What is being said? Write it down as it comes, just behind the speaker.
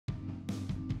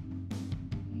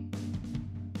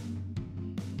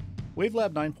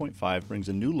WaveLab 9.5 brings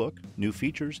a new look, new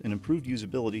features, and improved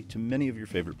usability to many of your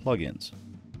favorite plugins.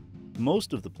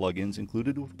 Most of the plugins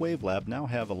included with WaveLab now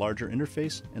have a larger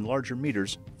interface and larger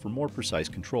meters for more precise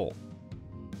control.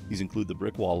 These include the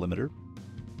brick wall limiter,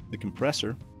 the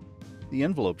compressor, the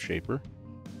envelope shaper,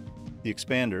 the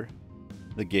expander,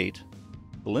 the gate,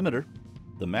 the limiter,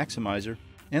 the maximizer,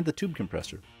 and the tube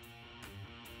compressor,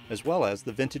 as well as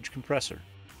the vintage compressor.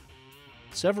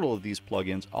 Several of these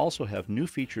plugins also have new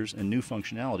features and new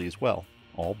functionality as well,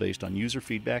 all based on user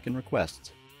feedback and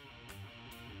requests.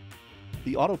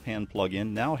 The AutoPan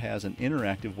plugin now has an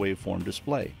interactive waveform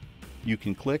display. You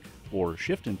can click or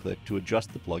shift and click to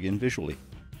adjust the plugin visually.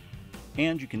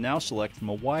 And you can now select from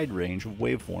a wide range of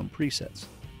waveform presets.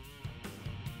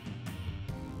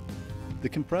 The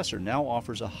compressor now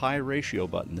offers a high ratio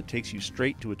button that takes you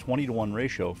straight to a 20:1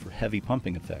 ratio for heavy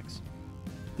pumping effects.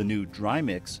 The new dry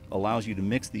mix allows you to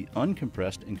mix the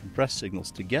uncompressed and compressed signals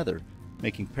together,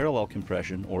 making parallel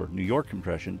compression or New York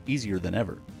compression easier than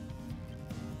ever.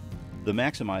 The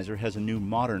maximizer has a new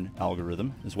modern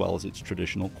algorithm as well as its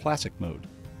traditional classic mode.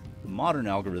 The modern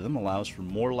algorithm allows for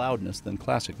more loudness than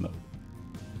classic mode.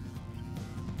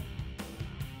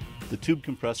 The tube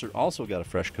compressor also got a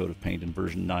fresh coat of paint in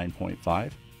version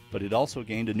 9.5, but it also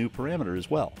gained a new parameter as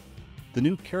well. The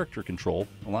new character control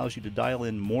allows you to dial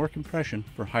in more compression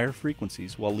for higher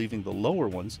frequencies while leaving the lower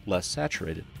ones less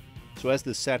saturated. So as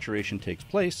this saturation takes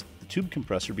place, the tube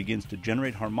compressor begins to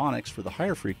generate harmonics for the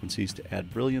higher frequencies to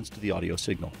add brilliance to the audio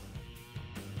signal.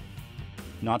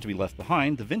 Not to be left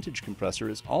behind, the vintage compressor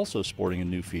is also sporting a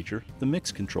new feature, the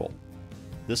mix control.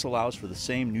 This allows for the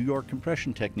same New York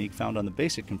compression technique found on the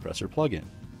basic compressor plugin.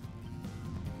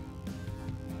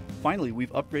 Finally,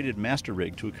 we've upgraded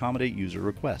MasterRig to accommodate user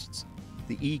requests.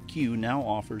 The EQ now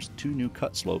offers 2 new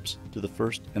cut slopes to the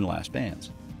first and last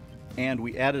bands. And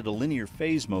we added a linear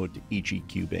phase mode to each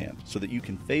EQ band so that you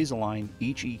can phase align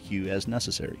each EQ as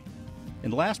necessary.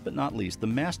 And last but not least, the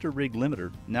MasterRig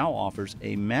limiter now offers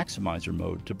a maximizer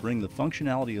mode to bring the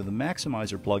functionality of the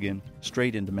maximizer plugin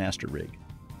straight into MasterRig.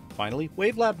 Finally,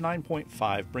 WaveLab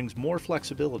 9.5 brings more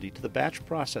flexibility to the batch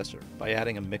processor by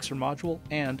adding a mixer module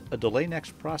and a delay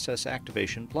next process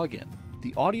activation plugin.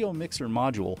 The audio mixer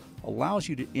module allows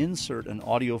you to insert an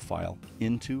audio file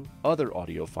into other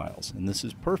audio files, and this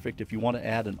is perfect if you want to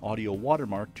add an audio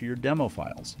watermark to your demo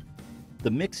files. The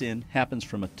mix-in happens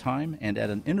from a time and at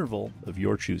an interval of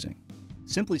your choosing.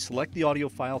 Simply select the audio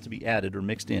file to be added or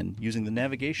mixed in using the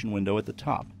navigation window at the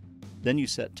top. Then you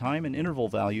set time and interval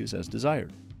values as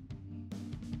desired.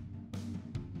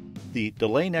 The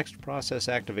Delay Next Process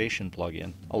Activation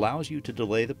plugin allows you to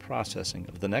delay the processing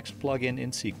of the next plugin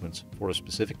in sequence for a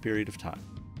specific period of time.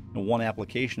 Now, one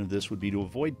application of this would be to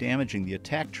avoid damaging the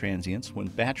attack transients when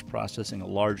batch processing a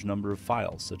large number of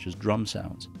files, such as drum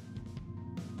sounds.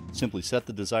 Simply set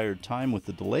the desired time with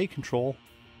the delay control,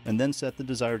 and then set the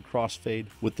desired crossfade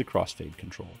with the crossfade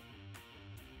control.